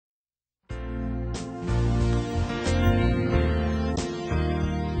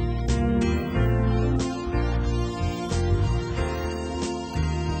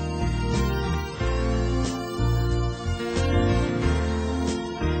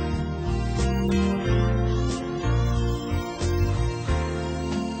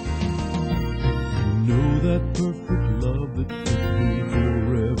perfect love that took me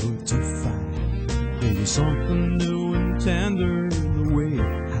forever to find. There was something new and tender in the way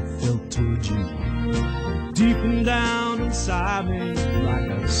I felt towards you. Deep and down inside me, like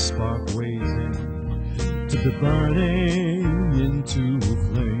a spark waiting to be burning into a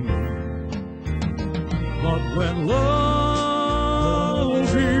flame. But when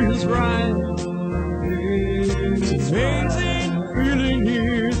love is right, it's amazing feeling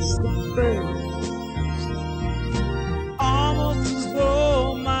hits the face, almost as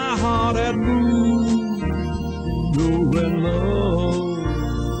though my heart had moved. You know when love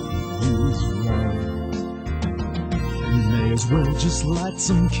is right, you may as well just light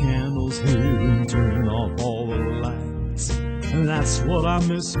some candles here and turn off all the lights. And that's what I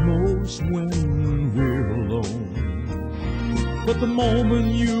miss most when we're alone. But the moment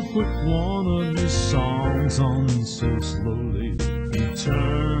you put one of your songs on so slowly, you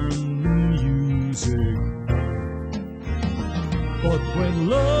turn the music up. But when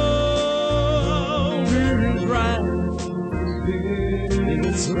love is right,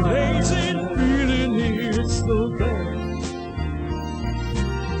 it's amazing feeling it's the best,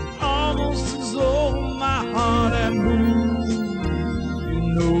 almost as though my heart had moved. You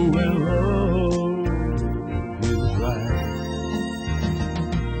know when love is right.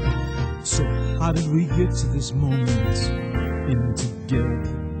 So how did we get to this moment in together?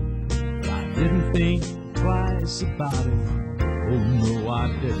 I didn't think twice about it. Oh no, I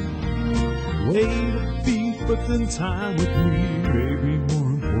didn't. Wait a beat, but then time with me may be more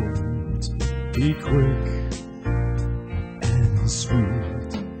important. Be quick and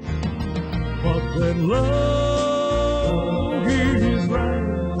sweet. But when love is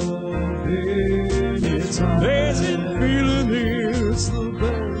right, it's amazing feeling it's the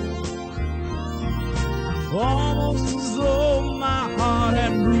best, almost as though my heart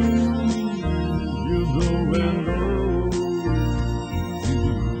had moved. You know when love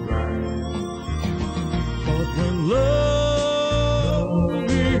is right. But when love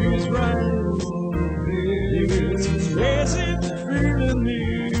is right, it's amazing feeling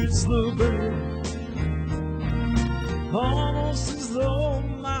it's the best, almost as though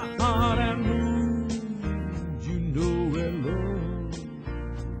my heart had moved. You know when love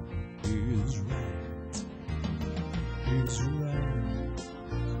is right. It's right.